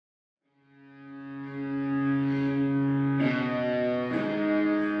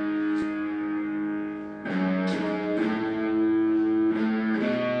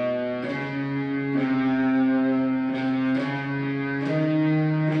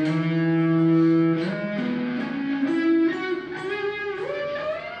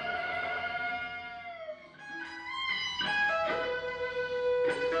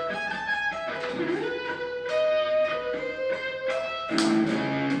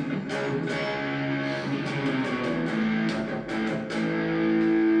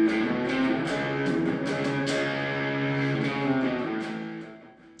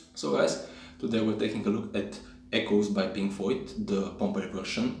today we're taking a look at Echoes by Pink Floyd, the Pompeii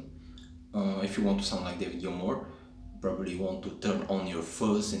version. If you want to sound like David Gilmour, probably want to turn on your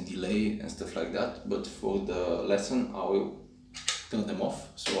fuzz and delay and stuff like that, but for the lesson I will turn them off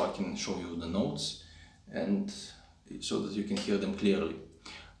so I can show you the notes and so that you can hear them clearly.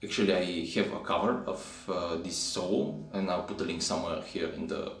 Actually, I have a cover of this solo and I'll put a link somewhere here on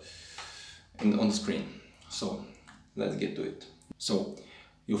the screen. So let's get to it. So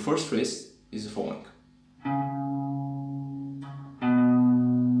your first phrase is the following.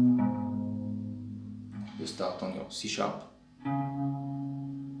 You start on your C sharp,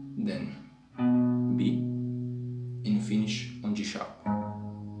 then B, and you finish on G sharp.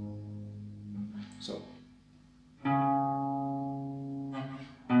 So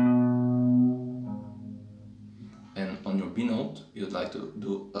and on your B note you'd like to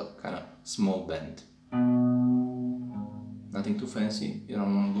do a kind of small bend. Nothing too fancy, you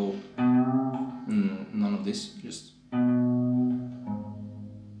don't want to go none of this, just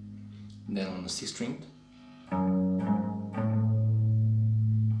then on the C string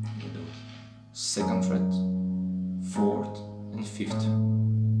you do 2nd fret, 4th and 5th.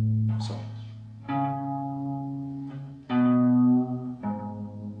 So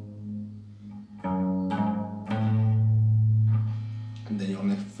and then your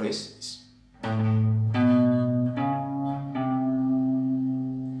next phrase is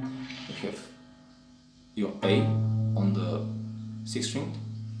you have your A on the 6th string,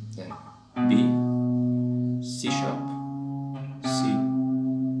 then B, C sharp, C,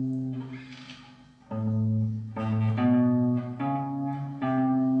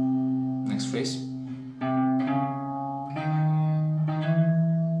 next phrase,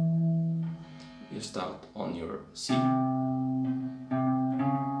 you start on your C,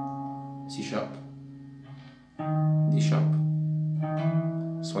 C sharp, D sharp,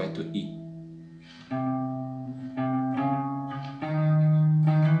 slide to E.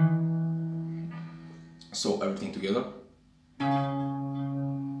 So everything together.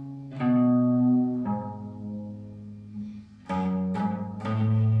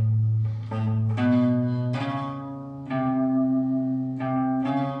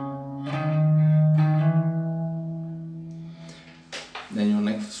 Then your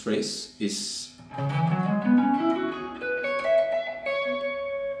next phrase is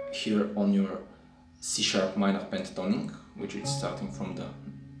here on your C sharp minor pentatonic, which is starting from the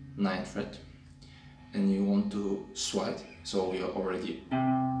 9th fret. And you want to slide, so you're already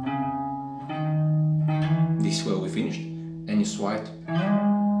this is where we finished, and you slide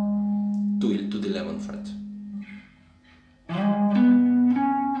to the 11th fret.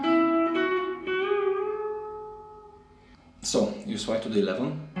 So you slide to the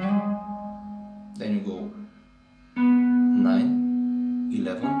 11th, then you go 9,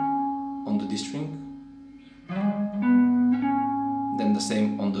 11 on the D string, then the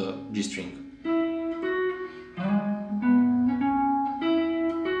same on the G string.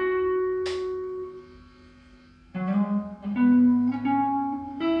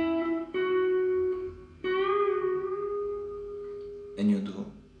 And you do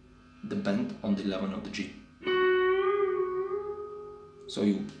the bend on the 11 of the G. So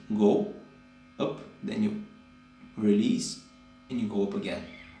you go up, then you release, and you go up again.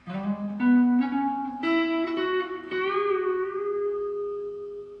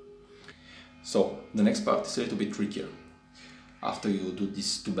 So the next part is a little bit trickier. After you do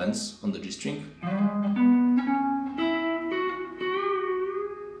these two bends on the G string,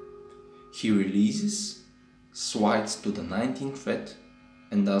 he releases, slides to the 19th fret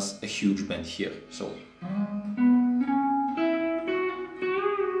and does a huge bend here. So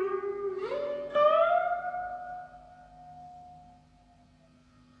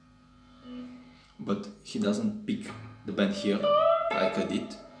but he doesn't pick the bend here like I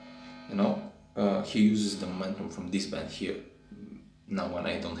did, you know, he uses the momentum from this bend here. Now when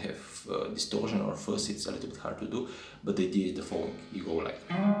I don't have distortion or fuzz, it's a little bit hard to do, but the idea is the following. You go like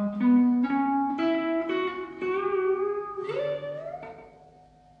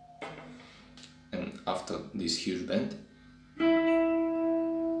and after this huge bend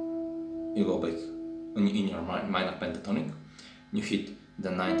you go back in your minor pentatonic, you hit the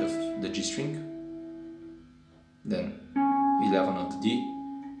 9th of the G string, then 11 of the D,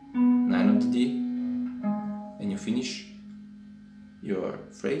 9 of the D, and you finish your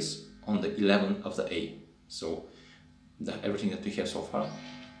phrase on the 11th of the A. So everything that we have so far.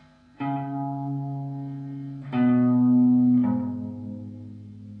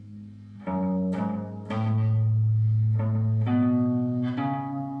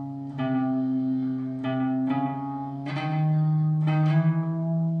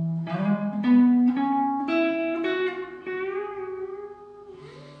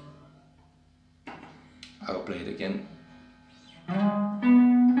 I'll play it again.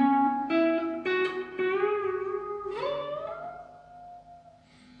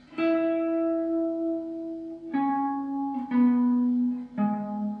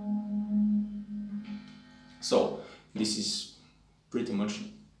 So this is pretty much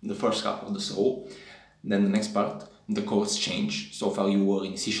the first half of the solo. Then the next part, the chords change. So far you were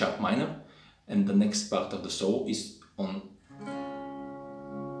in C sharp minor, and the next part of the solo is on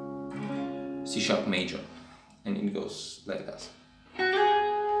C sharp major, and it goes like that.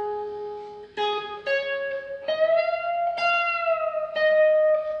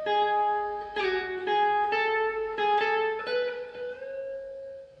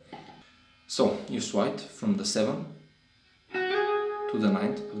 So you swipe from the 7 to the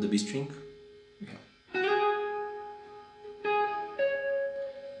 9th of the B string. Yeah.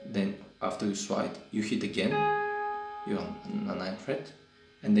 Then after you swipe, you hit again, you're on the 9th fret,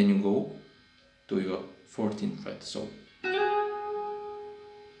 and then you go to your 14th fret. So,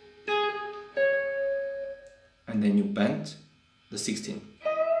 and then you bend the 16th.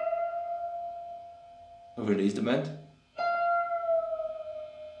 Release the bend,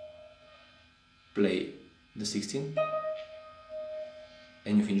 play the 16th,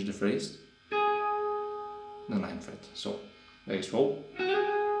 and you finish the phrase the 9th fret. So very slow.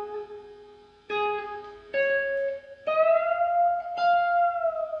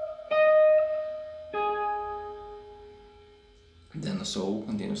 Then the solo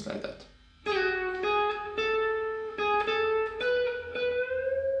continues like that.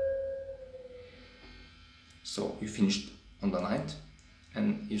 So you finished on the 9th,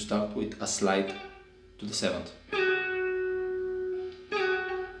 and you start with a slide to the 7th.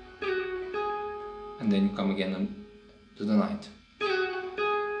 And then you come again to the 9th.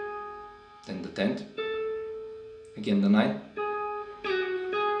 Then the 10th, again the 9th.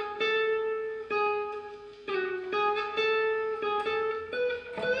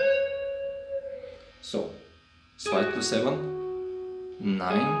 So, slide to 7,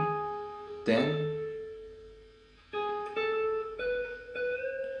 9, 10,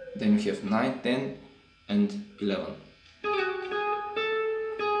 then you have 9, 10 and 11.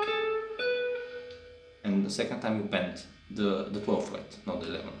 And the second time you bend the 12th fret, not the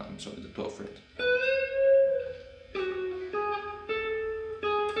 11th, I'm sorry, the 12th fret.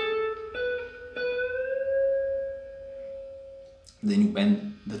 Then you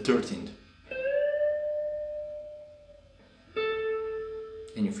bend the 13th.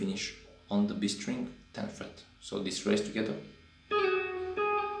 And you finish on the B string, 10th fret. So this phrase together.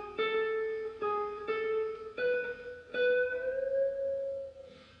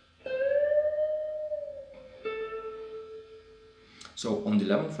 So on the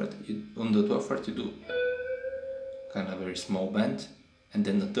 11th fret, on the 12th fret you do kind of a very small bend, and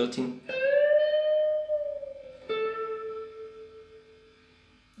then the 13th.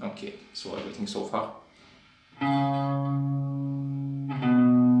 Okay, so everything so far.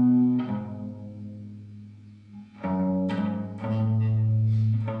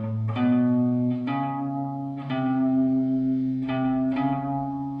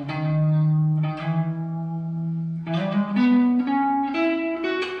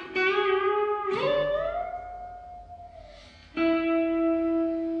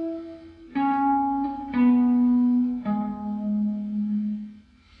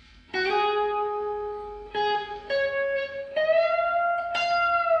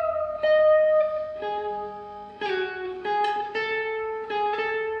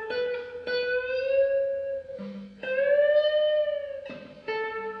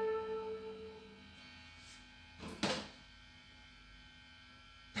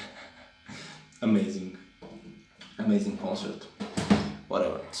 Amazing, amazing concert.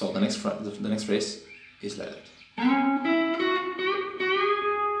 Whatever. So the next phrase is like that.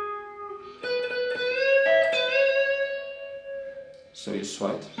 So you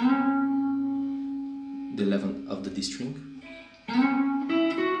swipe the 11th of the D string,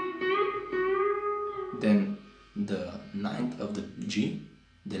 then the 9th of the G,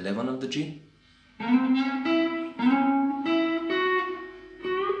 the 11th of the G,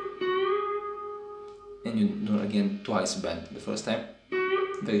 and you do again twice bend. The first time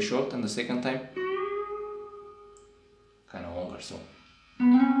very short, and the second time kind of longer. So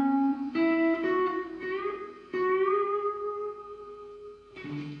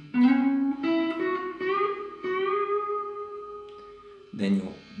then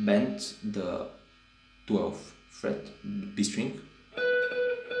you bend the 12th fret B string,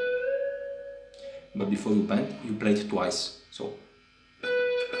 but before you bend you play it twice. So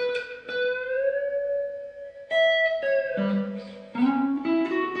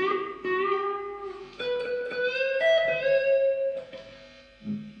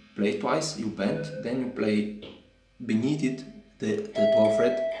play twice, you bend, then you play beneath it the 12th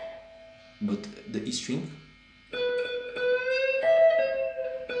fret, but the E string.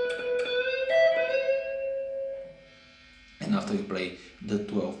 And after you play the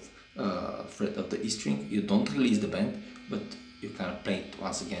 12th fret of the E string, you don't release the bend, but you kind of play it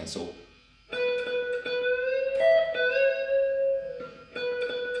once again. So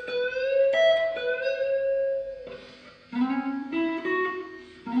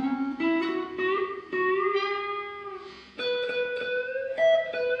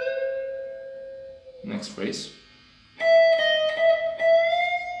next phrase.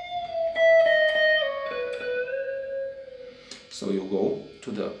 So you go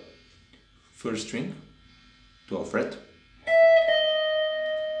to the first string, 12th fret,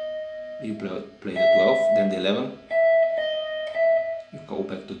 you play the 12th, then the 11, you go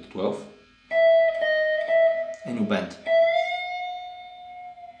back to the 12th, and you bend.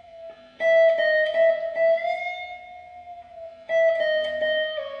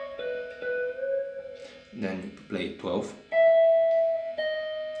 Then you play 12,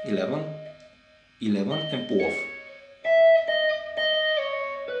 11, 11 and pull off.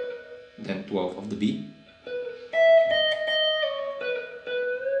 Then 12 of the B,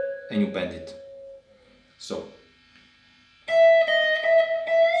 and you bend it. So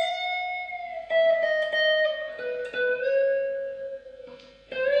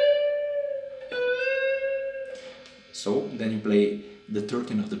then you play the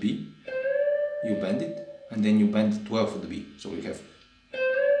 13 of the B, you bend it, and then you bend the 12 of the B. So you have,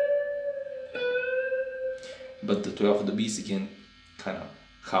 but the 12 of the B is again kind of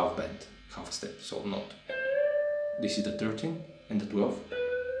half bend, half step, so not. This is the 13 and the 12.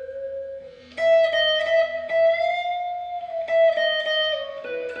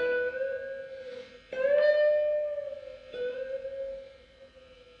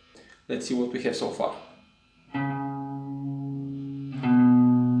 Let's see what we have so far.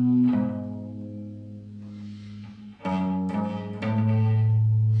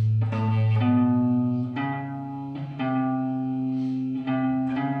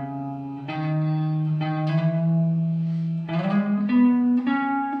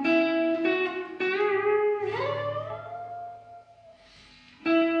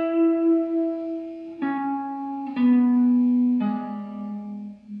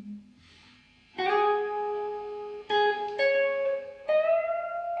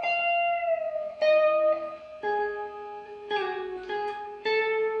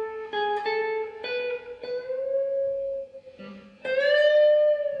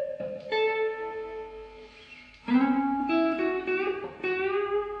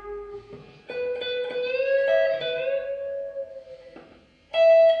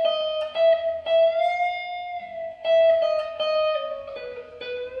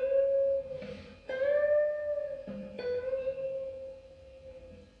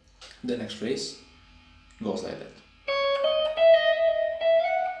 The next phrase goes like that.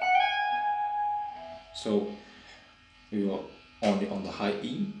 So you are only on the high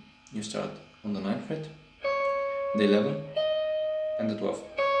E, you start on the 9th fret, the 11 and the 12.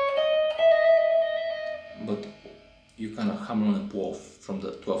 But you kind of hammer on and pull off from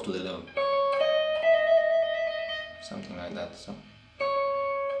the 12 to the 11. Something like that. So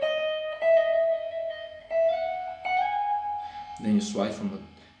then you slide from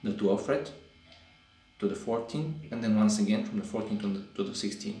the 12th fret to the 14th, and then once again from the 14th to the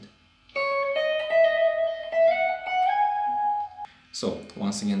 16th. So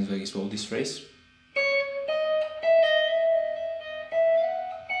once again very slow this phrase.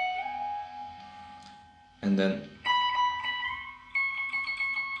 And then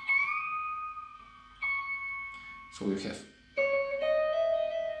so we have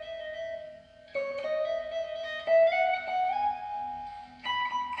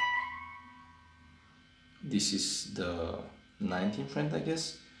this is the 19th fret, I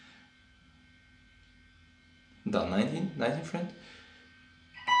guess. The 19th fret.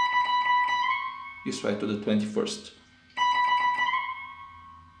 You slide to the 21st.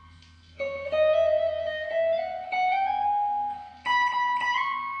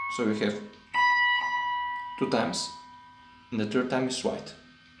 So we have 2 times, and the 3rd time is slide.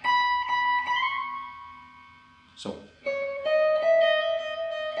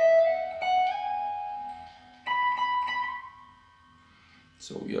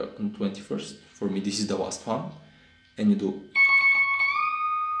 So we are on 21st. For me this is the last one, and you do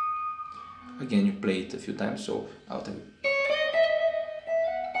again, you play it a few times, so I'll tell you.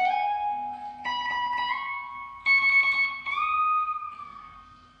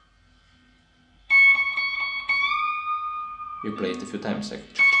 You play it a few times, like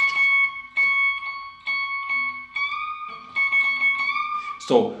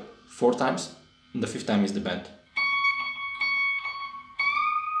So 4 times, and the 5th time is the bend.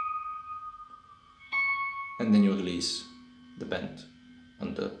 And then you release the bend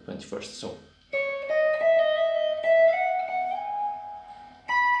on the 21st. So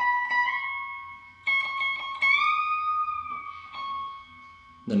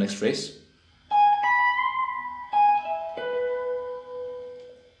the next phrase.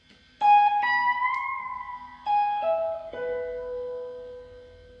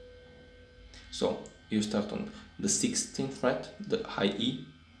 So you start on the 16th fret, the high E.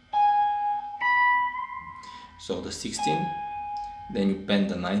 So the 16, then you bend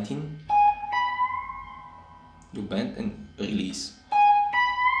the 19, you bend and release.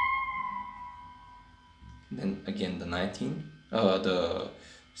 Then again the 19, the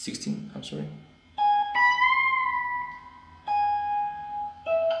 16, I'm sorry.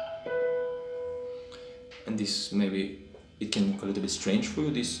 And this maybe, it can look a little bit strange for you,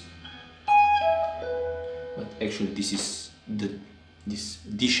 this. But actually this is this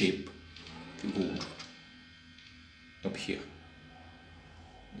D shape. If you go up here,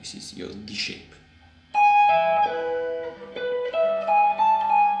 this is your D shape.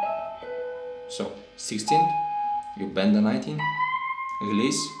 So 16, you bend the 19,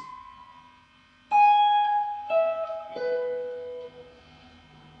 release,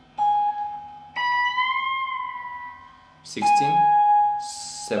 (16),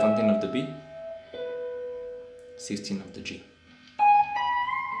 17 of the B, 16 of the G.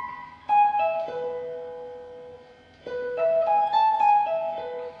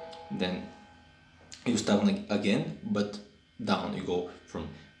 Then you start again, but down. You go from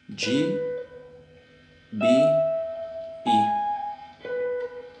G, B, E,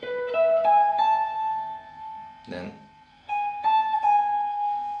 then,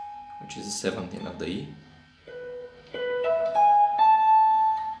 which is the 17 of the E,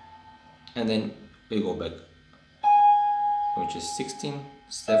 and then you go back, which is 16,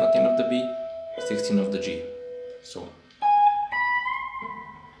 17 of the B, 16 of the G. So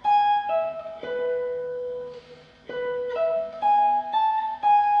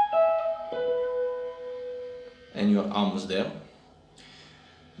and you're almost there.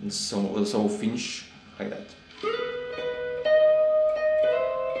 And so finish like that.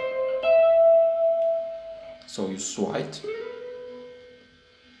 So you swipe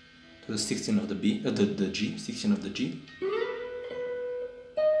to the 16 of the B, the G, 16 of the G.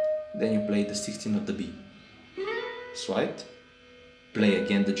 Then you play the 16 of the B. Swipe, play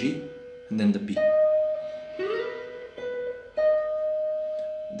again the G, and then the B.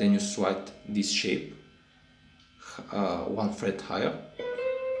 Then you swipe this shape 1 fret higher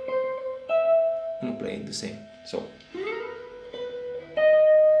and play the same. So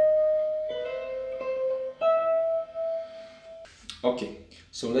okay,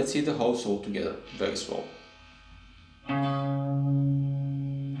 so let's see the whole solo together, very slow.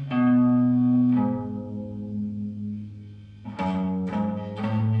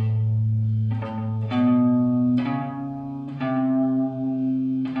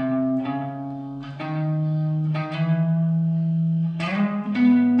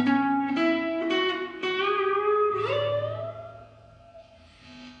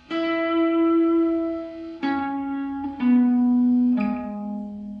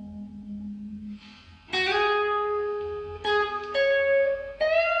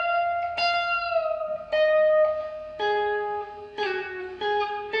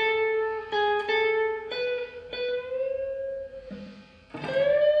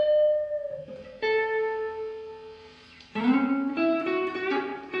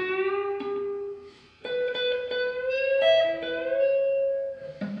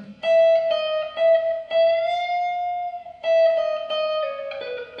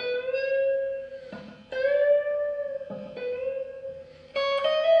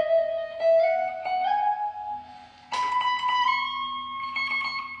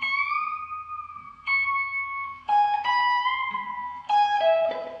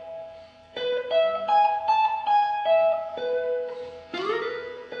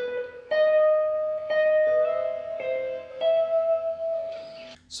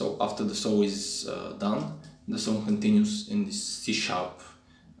 So after the solo is done, the song continues in this C sharp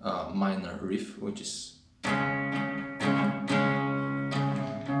minor riff, which is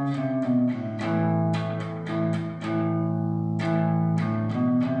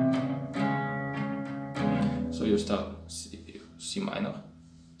so you start C minor,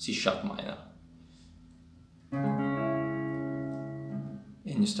 C sharp minor,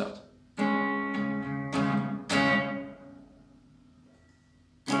 and you start.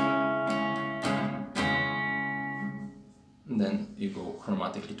 And then you go harmonic.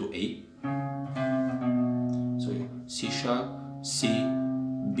 automatically to A. So C sharp, C,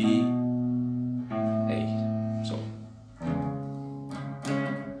 B, A. So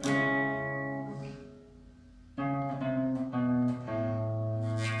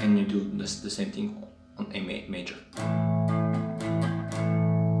and you do the same thing on A major.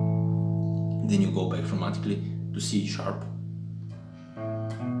 Then you go back chromatically to C sharp.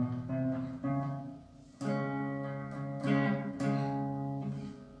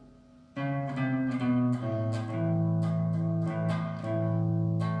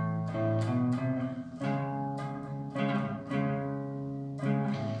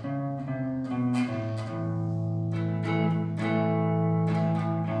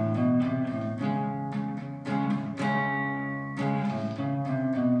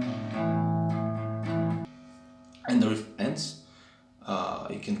 And the riff ends.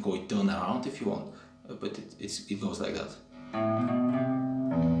 You can call it turn around if you want, but it goes like that.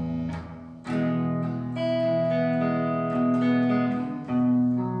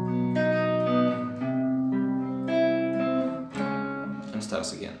 And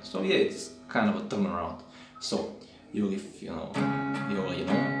starts again. So yeah, it's kind of a turnaround. So your riff, you know, you're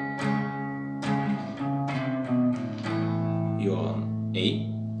on A.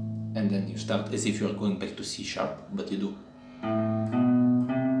 And then you start as if you are going back to C sharp, but you do.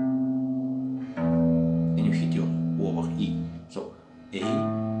 And you hit your O over E. So A,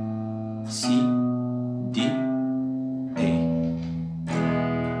 C, D, A.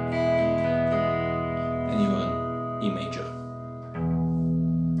 And you're on E major.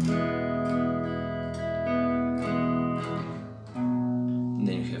 And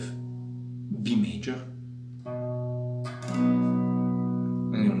then you have B major.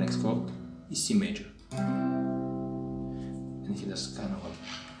 And your next chord is C major. And he does kind of one.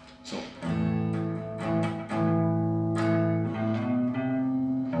 So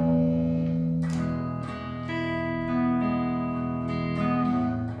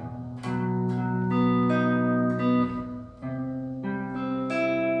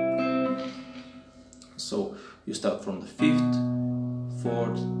so you start from the 5th,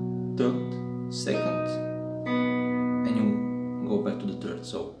 4th, 3rd, 2nd, and you go back to the 3rd.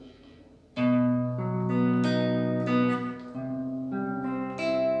 So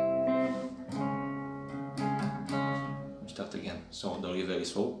start again. So the riff very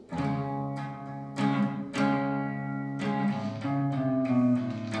slow.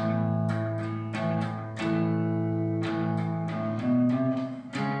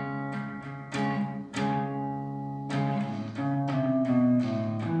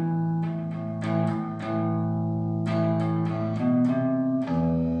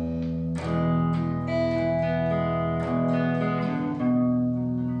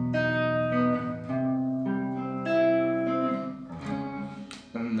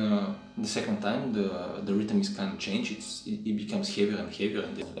 The second time the rhythm is kind of changed, it becomes heavier and heavier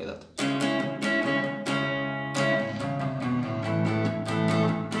and like that.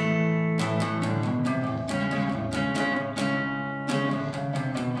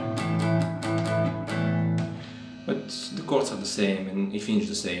 But the chords are the same and it finishes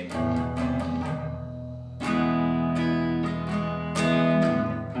the same.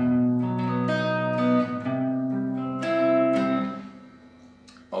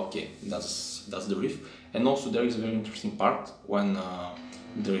 Okay, that's the riff. And also there is a very interesting part when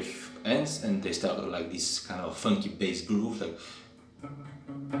the riff ends and they start like this kind of funky bass groove, like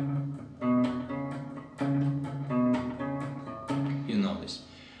you know this.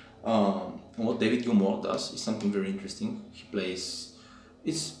 What David Gilmour does is something very interesting. He plays,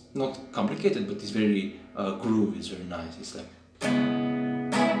 it's not complicated, but it's very groovy, it's very nice. It's like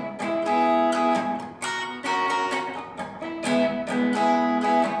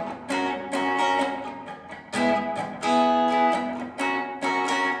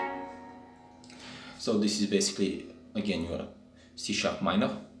so this is basically, again, your C sharp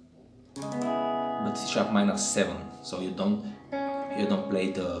minor, but C sharp minor 7. So you don't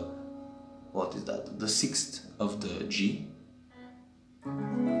play the, what is that? The 6th of the G.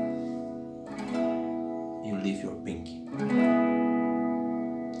 You leave your pinky.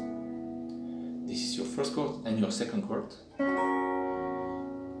 This is your first chord, and your second chord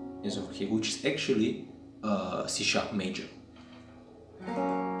is over here, which is actually C sharp major.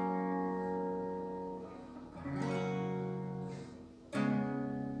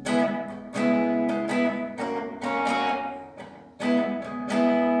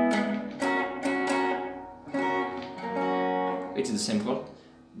 It's the same chord,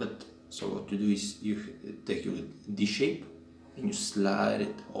 but so what you do is you take your D shape and you slide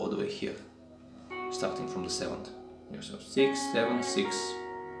it all the way here, starting from the 7th. So 6, 7, 6,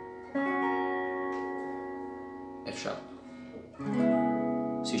 F sharp,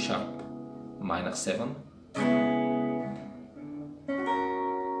 C sharp, minor 7,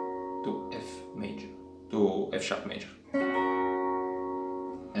 to F major, to F sharp major.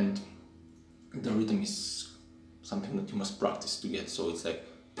 And the rhythm is something that you must practice to get, so it's like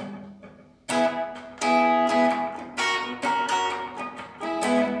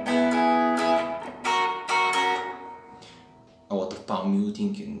a lot of palm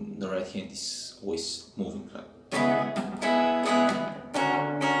muting, and the right hand is always moving like.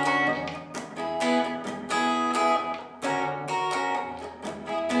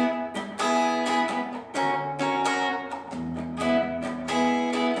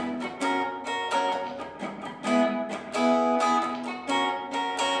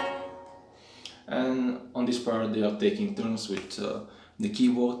 And on this part they are taking turns with the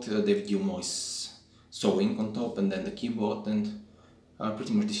keyboard. David Gilmour is sewing on top, and then the keyboard, and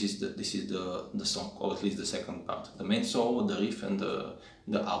pretty much this is the song, or at least the second part, the main solo, the riff, and the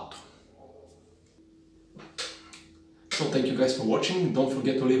outro. So thank you guys for watching. Don't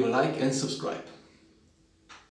forget to leave a like and subscribe.